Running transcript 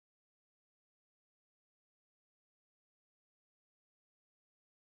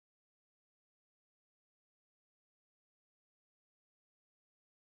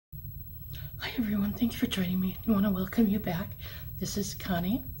Hi everyone, thank you for joining me. I want to welcome you back. This is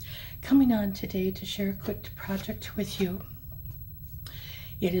Connie, coming on today to share a quick project with you.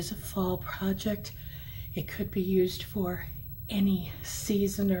 It is a fall project. It could be used for any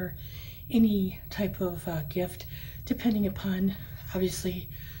season or any type of gift, depending upon, obviously,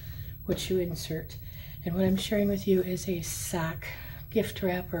 what you insert. And what I'm sharing with you is a sock gift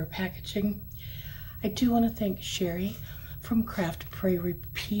wrap or packaging. I do want to thank Sherry from Craft Pray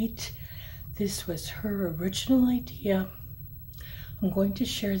Repeat. This was her original idea. I'm going to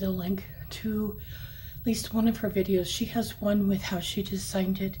share the link to at least one of her videos. She has one with how she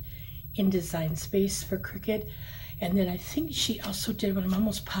designed it in Design Space for Cricut. And then I think she also did one, I'm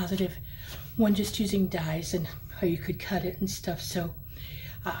almost positive, one just using dies and how you could cut it and stuff. So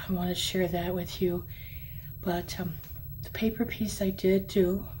I want to share that with you. But the paper piece I did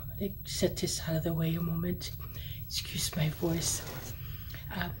do, I set this out of the way a moment. Excuse my voice.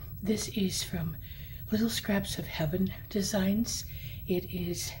 This is from Little Scraps of Heaven Designs. It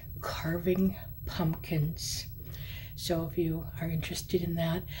is carving pumpkins. So if you are interested in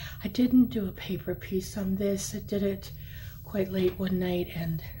that, I didn't do a paper piece on this. I did it quite late one night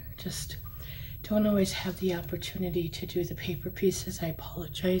and just don't always have the opportunity to do the paper pieces. I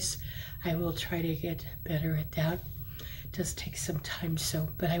apologize. I will try to get better at that. It does take some time,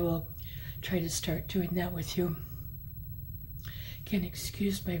 but I will try to start doing that with you. Again,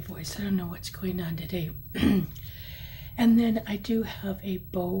 excuse my voice. I don't know what's going on today. And then I do have a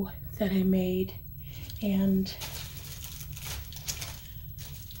bow that I made. And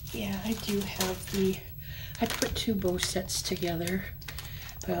yeah, I do have I put two bow sets together.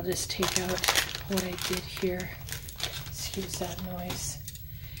 But I'll just take out what I did here. Excuse that noise.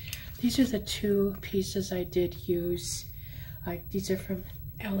 These are the two pieces I did use. These are from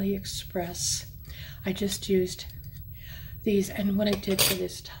AliExpress. I just used these, and what I did for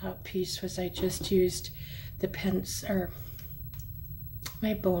this top piece was I just used the pens, or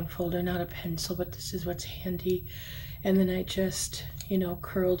my bone folder, not a pencil, but this is what's handy. And then I just,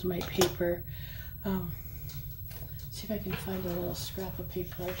 curled my paper. See if I can find a little scrap of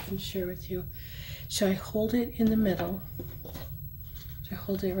paper I can share with you. So I hold it in the middle. So I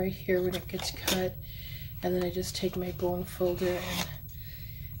hold it right here when it gets cut, and then I just take my bone folder and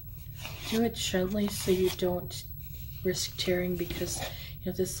do it gently so you don't risk tearing, because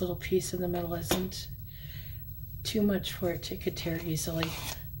this little piece in the middle isn't too much for it could tear easily.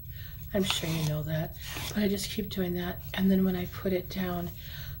 I'm sure you know that, but I just keep doing that. And then when I put it down,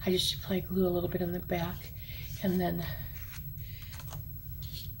 I just apply glue a little bit on the back, and then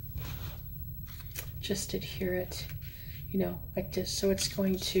just adhere it, like this. So it's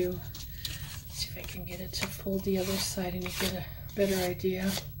going to, let's see if I can get it to fold the other side and you get a better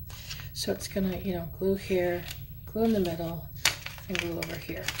idea. So it's gonna, glue here, glue in the middle, and glue over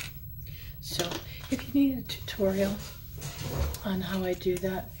here. So if you need a tutorial on how I do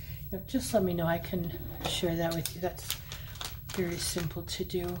that, just let me know. I can share that with you. That's very simple to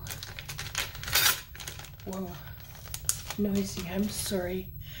do. Whoa, noisy, I'm sorry.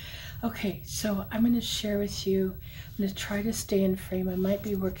 Okay, so I'm going to share with you, I'm going to try to stay in frame. I might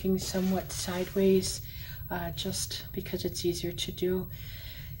be working somewhat sideways just because it's easier to do.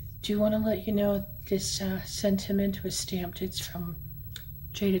 Do want to let you know this sentiment was stamped. It's from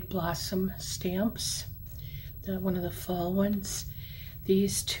Jaded Blossom Stamps, one of the fall ones.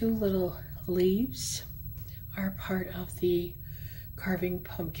 These two little leaves are part of the Carving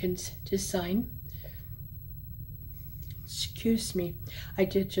Pumpkins design. Excuse me, I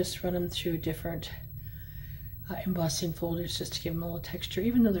did just run them through different embossing folders just to give them a little texture.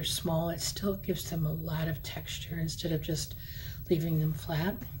 Even though they're small, it still gives them a lot of texture instead of just leaving them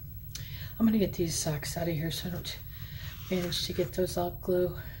flat. I'm going to get these socks out of here so I don't manage to get those all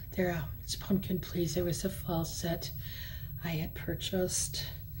glue. There, it's Pumpkin Please. It was a fall set I had purchased.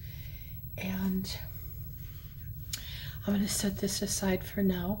 And I'm going to set this aside for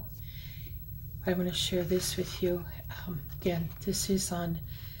now. I'm going to share this with you. Again, this is on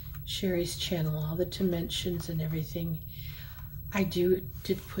Sherry's channel, all the dimensions and everything. I did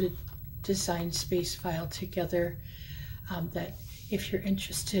put a Design Space file together that if you're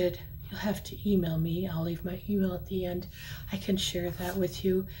interested, you'll have to email me. I'll leave my email at the end. I can share that with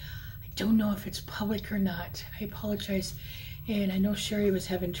you. I don't know if it's public or not. I apologize. And I know Sherry was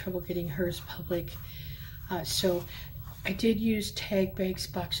having trouble getting hers public. So I did use tag bags,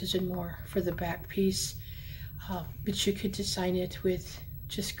 boxes, and more for the back piece. But you could design it with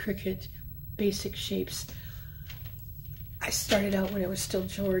just Cricut basic shapes. I started out when it was still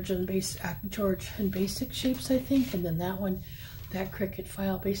George and basic shapes, I think. And then that Cricut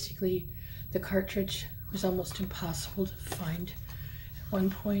file, basically the cartridge was almost impossible to find at one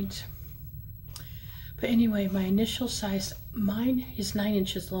point. But anyway, my initial size, mine is 9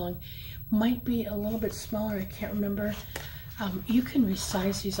 inches long. Might be a little bit smaller, I can't remember. You can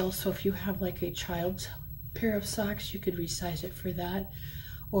resize these also if you have like a child's pair of socks, you could resize it for that.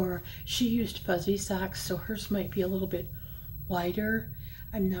 Or she used fuzzy socks, so hers might be a little bit wider.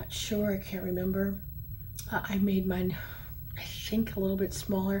 I'm not sure, I can't remember. I made mine, I think, a little bit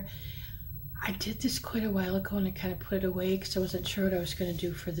smaller. I did this quite a while ago and I kind of put it away because I wasn't sure what I was going to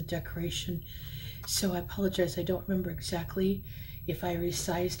do for the decoration. So I apologize, I don't remember exactly if I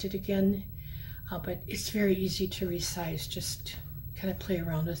resized it again. But it's very easy to resize, just kind of play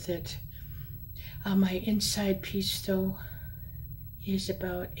around with it. My inside piece though is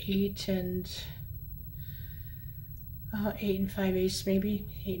about 8 and 5/8, maybe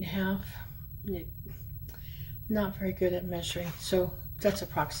 8.5. Not very good at measuring, so that's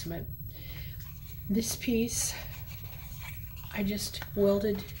approximate. This piece, I just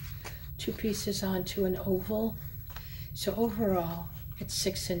welded 2 pieces onto an oval. So overall, it's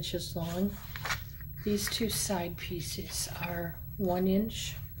 6 inches long. These 2 side pieces are 1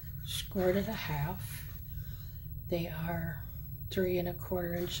 inch scored at 1/2. They are 3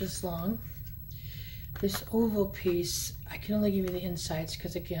 1/4 inches long. This oval piece, I can only give you the insides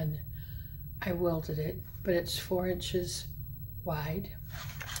because again, I welded it, but it's 4 inches wide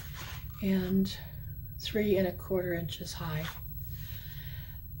and 3 1/4 inches high.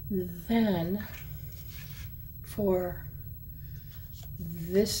 Then for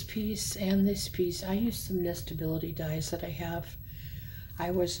this piece and this piece, I used some nestability dies that I have.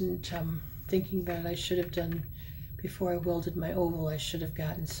 I wasn't thinking about it. I should have done, before I welded my oval, I should have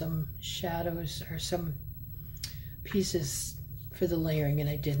gotten some shadows or some pieces for the layering, and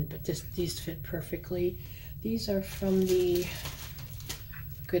I didn't, but these fit perfectly. These are from the,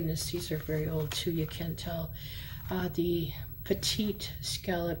 goodness, these are very old too, you can't tell. The Petite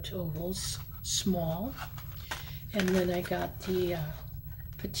Scalloped Ovals, small. And then I got the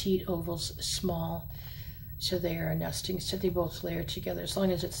Petite Ovals, small. So they are nesting, so they both layer together. As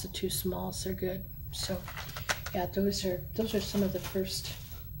long as it's the 2 smalls, they're good. So yeah, those are some of the first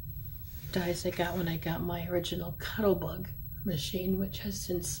dies I got when I got my original Cuttlebug machine, which has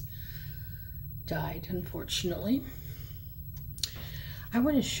since died, unfortunately. I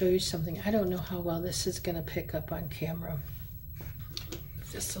want to show you something. I don't know how well this is going to pick up on camera.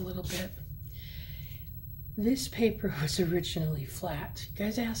 Just a little bit. This paper was originally flat. You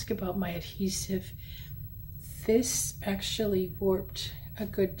guys ask about my adhesive. This actually warped a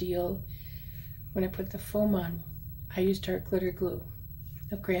good deal when I put the foam on. I used our glitter glue.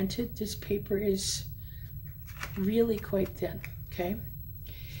 Now granted, this paper is really quite thin, okay?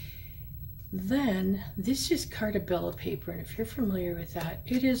 Then this is Cartabella paper, and if you're familiar with that,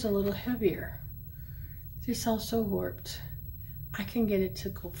 it is a little heavier. This also warped. I can get it to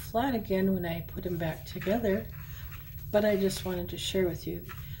go flat again when I put them back together, but I just wanted to share with you.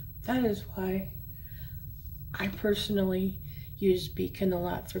 That is why I personally use Beacon a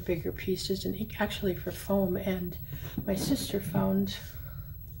lot for bigger pieces and actually for foam. And my sister found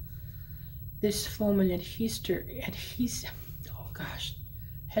this foam and adhesive, oh gosh,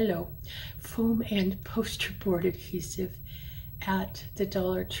 hello, foam and poster board adhesive at the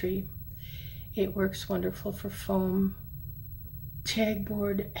Dollar Tree. It works wonderful for foam, tag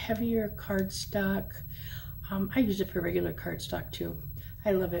board, heavier cardstock. I use it for regular cardstock too.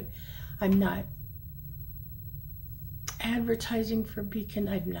 I love it. I'm not advertising for Beacon.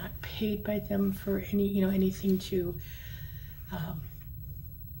 I'm not paid by them for anything to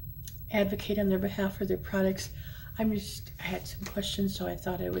advocate on their behalf for their products. I had some questions, so I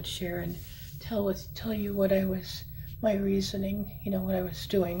thought I would share and tell you what my reasoning, what I was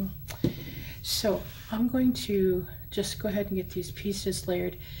doing. So I'm going to just go ahead and get these pieces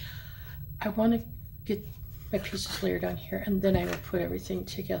layered. I want to get my pieces layered on here, and then I will put everything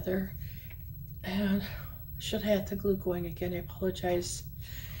together. And should I have the glue going again, I apologize.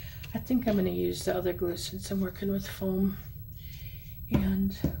 I think I'm going to use the other glue since I'm working with foam.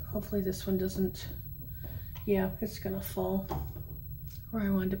 And hopefully this one doesn't, yeah, it's going to fall where I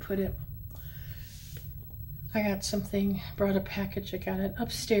wanted to put it. I got something, brought a package, I got it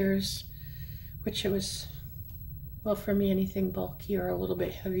upstairs, which it was, well, for me, anything bulky or a little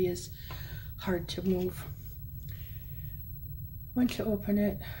bit heavy is hard to move. Went to open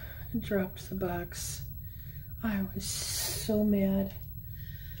it and dropped the box. I was so mad.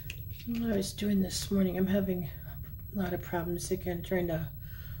 When I was doing this morning, I'm having a lot of problems again trying to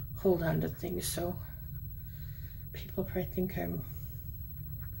hold on to things, so people probably think I'm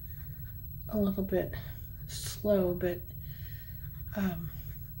a little bit slow, but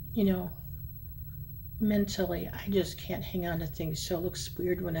mentally I just can't hang on to things, so it looks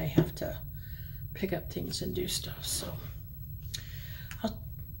weird when I have to pick up things and do stuff. So I'll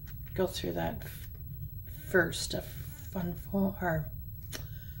go through that first. A fun foam, or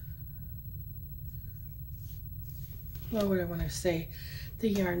what would I want to say? The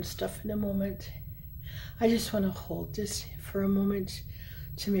yarn stuff in a moment. I just want to hold this for a moment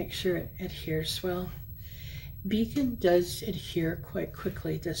to make sure it adheres well. Beacon does adhere quite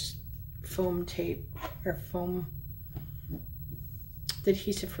quickly. This foam tape or foam, the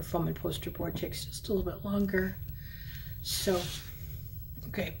adhesive for foam and poster board takes just a little bit longer. So,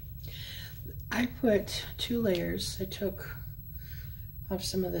 okay, I put 2 layers. I took off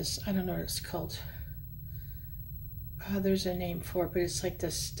some of this, I don't know what it's called. There's a name for it, but it's like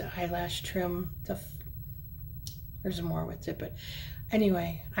this, the eyelash trim. There's more with it, but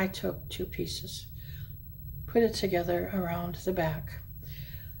anyway, I took 2 pieces, put it together around the back.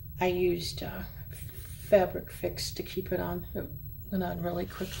 I used fabric fix to keep it on. It went on really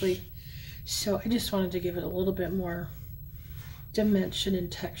quickly. So I just wanted to give it a little bit more dimension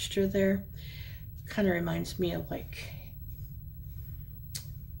and texture there. Kind of reminds me of like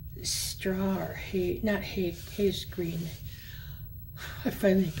straw or hay, not hay, hay's green. I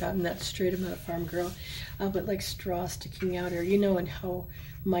finally gotten that straight. I'm not a farm girl, but like straw sticking out, or you know, and how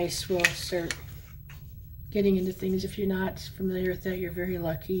mice will start getting into things. If you're not familiar with that, you're very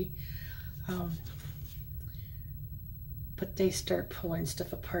lucky. But they start pulling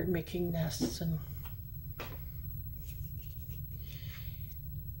stuff apart, making nests, and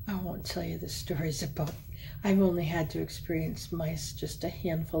I won't tell you the stories about. I've only had to experience mice just a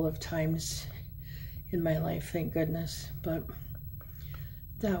handful of times in my life, thank goodness, but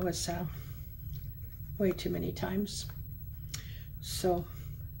that was way too many times. So,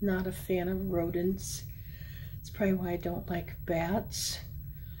 not a fan of rodents. It's probably why I don't like bats,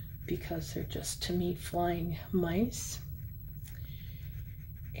 because they're just, to me, flying mice.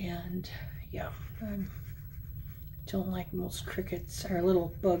 And yeah, I don't like most crickets, or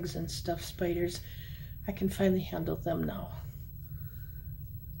little bugs and stuff, spiders. I can finally handle them now.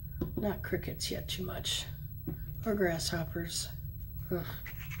 Not crickets yet too much, or grasshoppers. Ugh.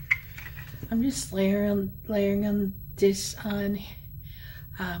 I'm just layering on this on.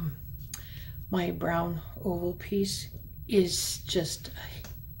 My brown oval piece is just,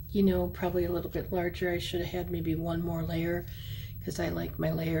 you know, probably a little bit larger. I should have had maybe 1 more layer, because I like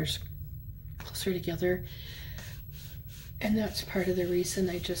my layers closer together. And that's part of the reason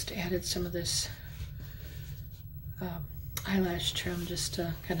I just added some of this eyelash trim, just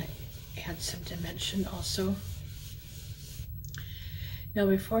to kind of add some dimension also. Now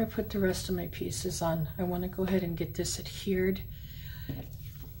before I put the rest of my pieces on, I want to go ahead and get this adhered.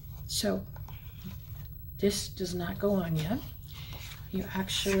 So this does not go on yet. You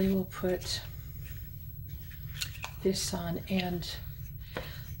actually will put this on, and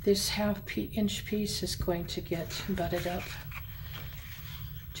this ½ inch piece is going to get butted up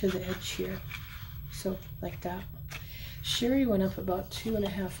to the edge here. So like that. Sherry went up about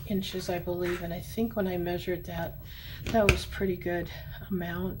 2½ inches, I believe, and I think when I measured that, that was pretty good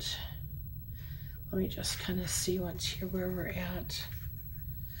amount. Let me just kind of see once here where we're at.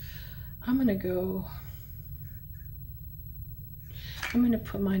 I'm gonna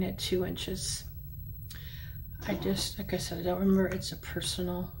put mine at 2 inches. I just, like I said, I don't remember, it's a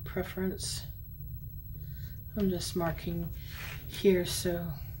personal preference. I'm just marking here, so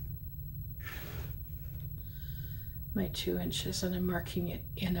my 2 inches, and I'm marking it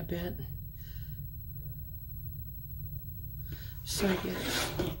in a bit so I get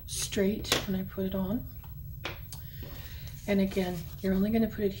it straight when I put it on. And again, you're only going to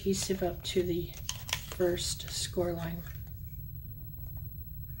put adhesive up to the first score line.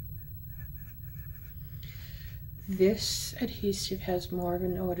 This adhesive has more of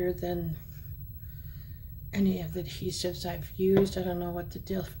an odor than any of the adhesives I've used. I don't know what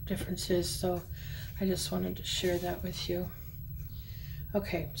the difference is, so I just wanted to share that with you.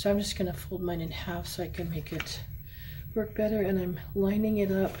 Okay, so I'm just going to fold mine in half so I can make it work better, and I'm lining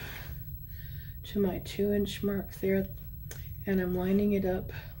it up to my 2 inch mark there, and I'm lining it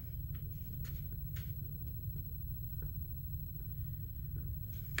up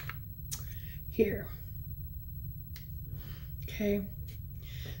here. Okay,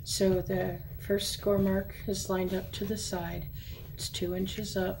 so the first score mark is lined up to the side. It's 2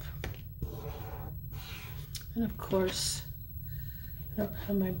 inches up. And of course, I don't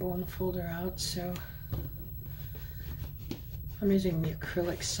have my bone folder out, so I'm using the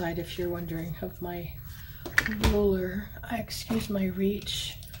acrylic side if you're wondering of my ruler. Excuse my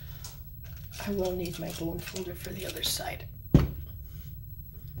reach. I will need my bone folder for the other side.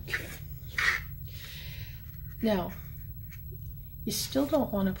 Okay. Now, You still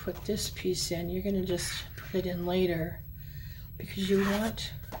don't want to put this piece in. You're going to just put it in later because you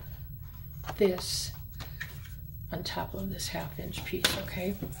want this on top of this 1/2 inch piece,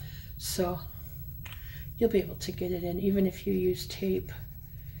 okay? So you'll be able to get it in. Even if you use tape,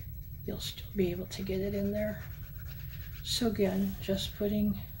 you'll still be able to get it in there. So again, just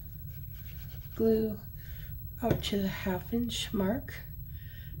putting glue out to the 1/2 inch mark.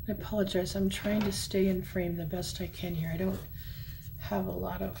 I apologize, I'm trying to stay in frame the best I can here. I don't have a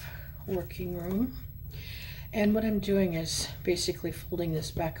lot of working room. And what I'm doing is basically folding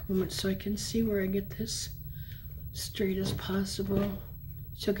this back a moment so I can see where I get this straight as possible.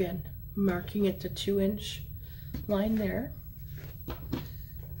 So again, marking at the 2 inch line there.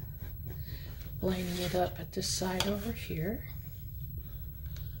 Lining it up at this side over here.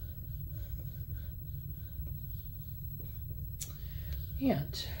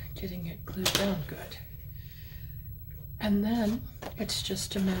 And getting it glued down good. And then it's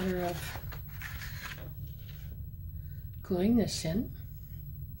just a matter of gluing this in.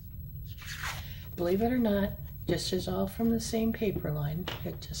 Believe it or not, this is all from the same paper line.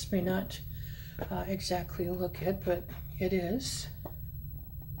 It just may not exactly look it, but it is.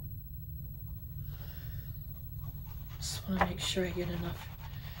 Just want to make sure I get enough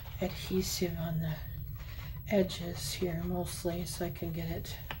adhesive on the edges here mostly so I can get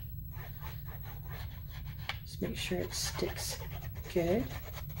it. Just make sure it sticks good.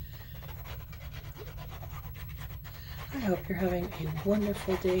 I hope you're having a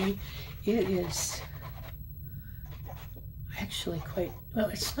wonderful day. It is actually quite, well,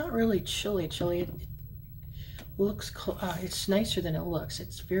 it's not really chilly. It looks cold. It's nicer than it looks.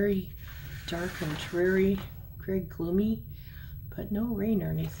 It's very dark and dreary, very gloomy, but no rain or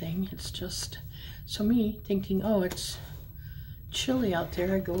anything. It's just, so me thinking, oh, it's chilly out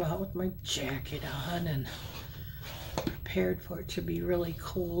there, I go out with my jacket on and prepared for it to be really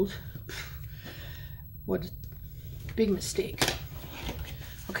cold. What a big mistake.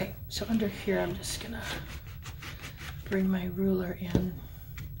 Okay, so under here I'm just gonna bring my ruler in.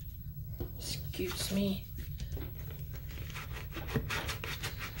 Excuse me.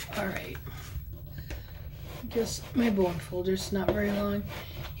 All right. I guess my bone folder's not very long.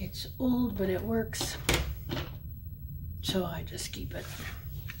 It's old, but it works. So I just keep it.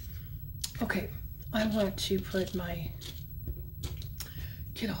 Okay, I want to put my,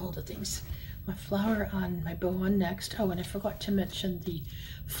 get a hold of things. My flower on my bow on next. Oh, and I forgot to mention the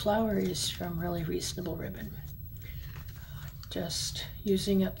flower is from Really Reasonable Ribbon. Just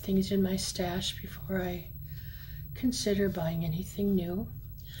using up things in my stash before I consider buying anything new.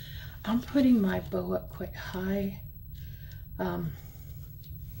 I'm putting my bow up quite high,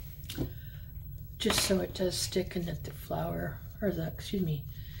 just so it does stick and that the flower, or the, excuse me,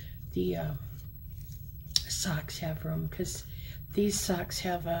 the socks have room, because these socks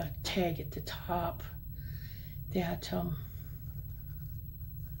have a tag at the top that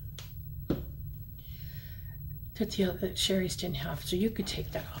that Sherry's didn't have, so you could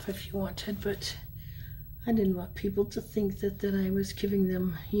take that off if you wanted, but I didn't want people to think that I was giving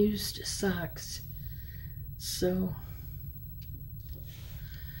them used socks. So,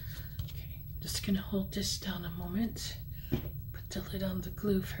 okay, just gonna hold this down a moment. Put the lid on the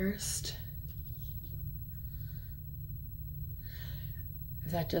glue first.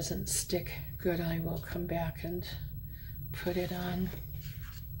 If that doesn't stick good, I will come back and put it on.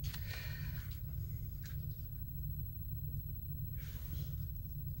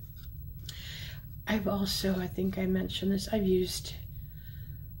 I've also, I think I mentioned this, I've used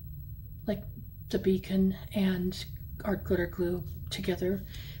like the beacon and art glitter glue together.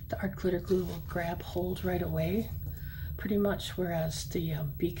 The art glitter glue will grab hold right away, pretty much, whereas the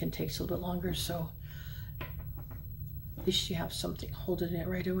beacon takes a little bit longer, so at least you have something holding it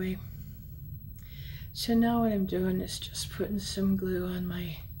right away. So now what I'm doing is just putting some glue on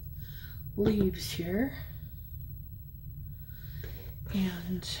my leaves here.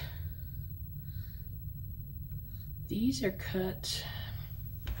 And these are cut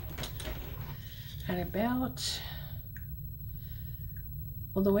at about,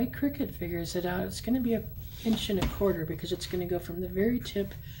 well, the way Cricut figures it out, it's going to be 1.25 inches because it's going to go from the very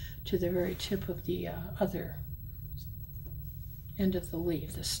tip to the very tip of the other end of the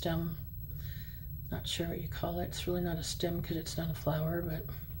leaf, the stem. Not sure what you call it. It's really not a stem because it's not a flower, but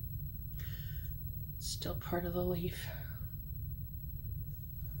it's still part of the leaf.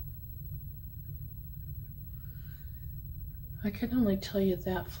 I can only tell you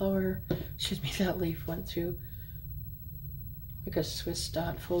that flower, excuse me, that leaf went through like a Swiss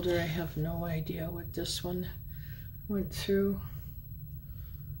dot folder. I have no idea what this one went through.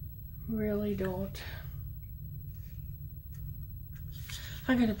 Really don't.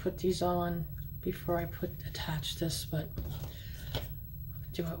 I'm going to put these all on before I attach this, but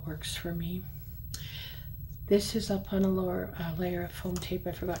do what works for me. This is up on a lower layer of foam tape.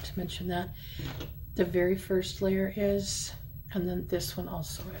 I forgot to mention that. The very first layer is, and then this one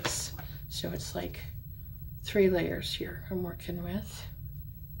also is. So it's like 3 layers here I'm working with.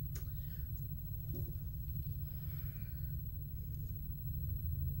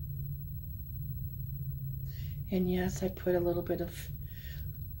 And yes, I put a little bit of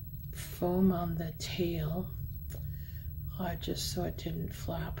foam on the tail, just so it didn't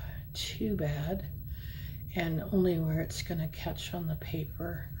flap too bad, and only where it's going to catch on the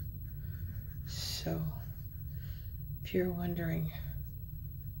paper. So if you're wondering,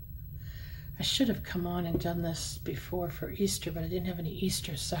 I should have come on and done this before for Easter, but I didn't have any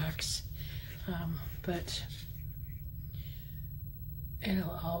Easter socks. But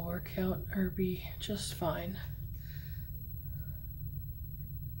it'll all work out or be just fine.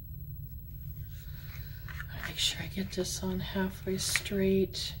 Make sure I get this on halfway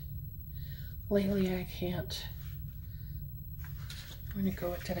straight. Lately I can't. I'm gonna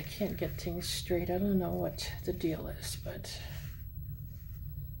go with that. I can't get things straight. I don't know what the deal is, but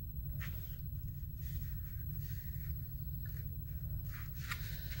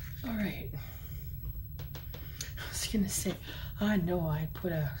all right. I was gonna say, I know I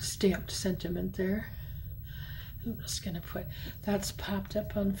put a stamped sentiment there. I'm just gonna put, that's popped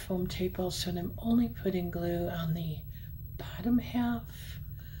up on foam tape also, and I'm only putting glue on the bottom half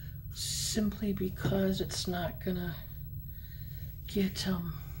simply because it's not gonna get,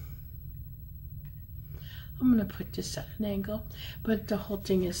 I'm gonna put this at an angle, but the whole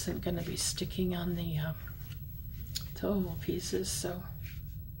thing isn't gonna be sticking on the oval pieces, so.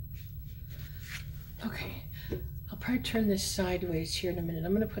 Okay, I'll probably turn this sideways here in a minute.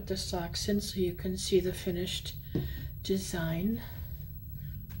 I'm gonna put the socks in so you can see the finished design.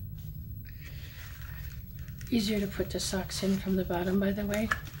 Easier to put the socks in from the bottom, by the way.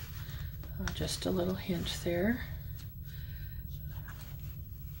 Just a little hint there.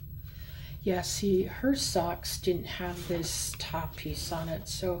 Yeah, see, her socks didn't have this top piece on it,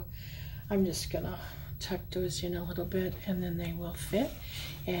 so I'm just gonna tuck those in a little bit and then they will fit.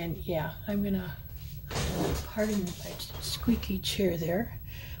 And yeah, I'm gonna, pardon my squeaky chair there,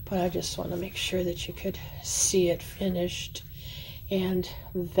 but I just want to make sure that you could see it finished. And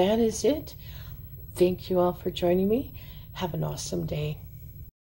that is it. Thank you all for joining me. Have an awesome day.